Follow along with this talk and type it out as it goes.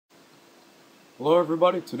Hello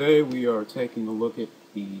everybody, today we are taking a look at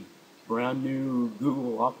the brand new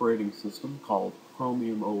Google operating system called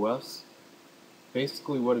Chromium OS.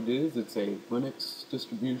 Basically what it is, it's a Linux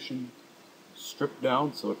distribution stripped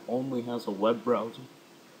down so it only has a web browser,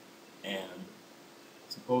 and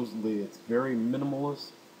supposedly it's very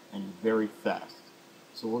minimalist and very fast.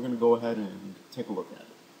 So we're going to go ahead and take a look at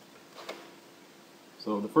it.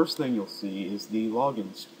 So the first thing you'll see is the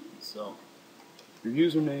login screen. So your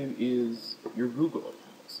username is your Google account,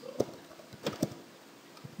 so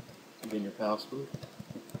put in your password.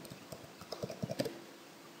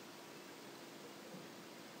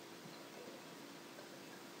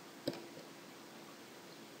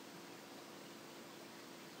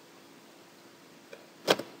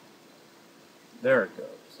 There it goes.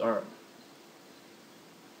 Alright.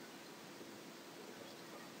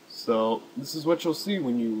 So this is what you'll see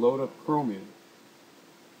when you load up Chromium.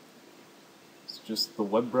 It's just the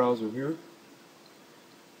web browser here. You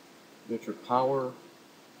get your power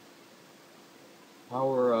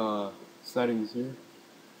settings here.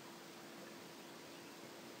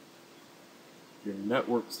 Your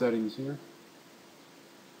network settings here.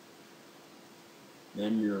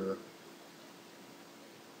 Then your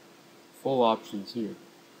full options here.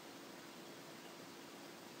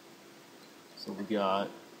 So we got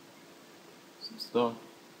some stuff.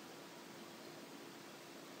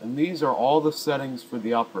 And these are all the settings for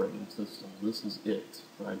the operating system. This is it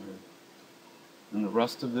right here. And the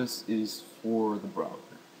rest of this is for the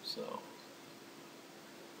browser. So,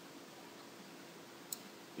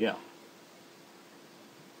 yeah.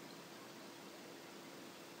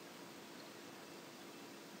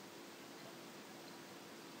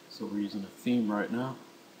 So we're using a theme right now.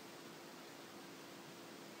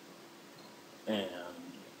 And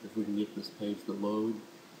if we can get this page to load,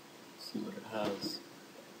 see what it has.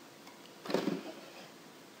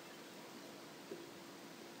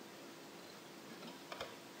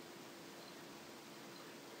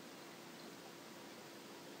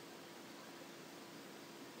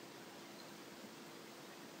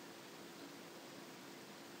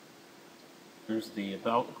 There's the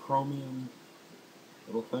About Chromium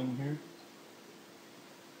little thing here.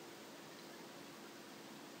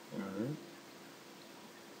 Alright.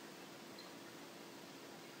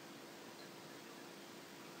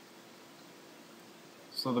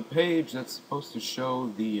 So the page that's supposed to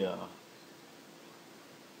show the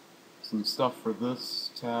some stuff for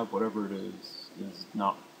this tab, whatever it is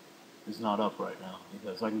not up right now,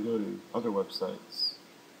 because I can go to other websites.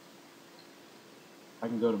 I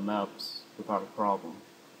can go to Maps without a problem.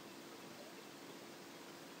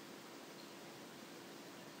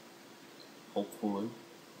 Hopefully,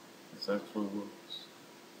 this actually works.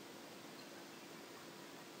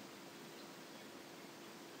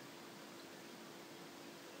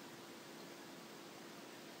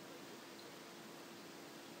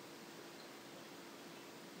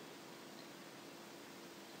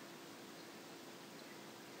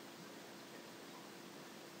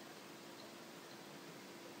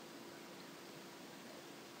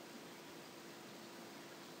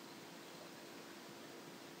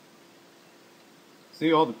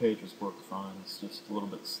 See, all the pages work fine. It's just a little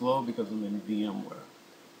bit slow because I'm in VMware.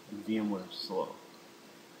 And VMware is slow.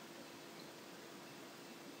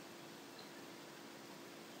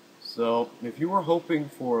 So, if you were hoping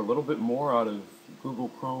for a little bit more out of Google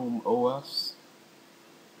Chrome OS,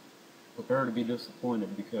 prepare to be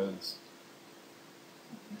disappointed, because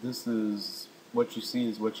this is what you see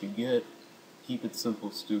is what you get. Keep it simple,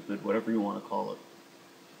 stupid, whatever you want to call it.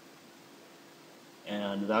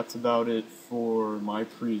 And that's about it for my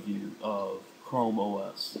preview of Chrome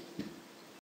OS.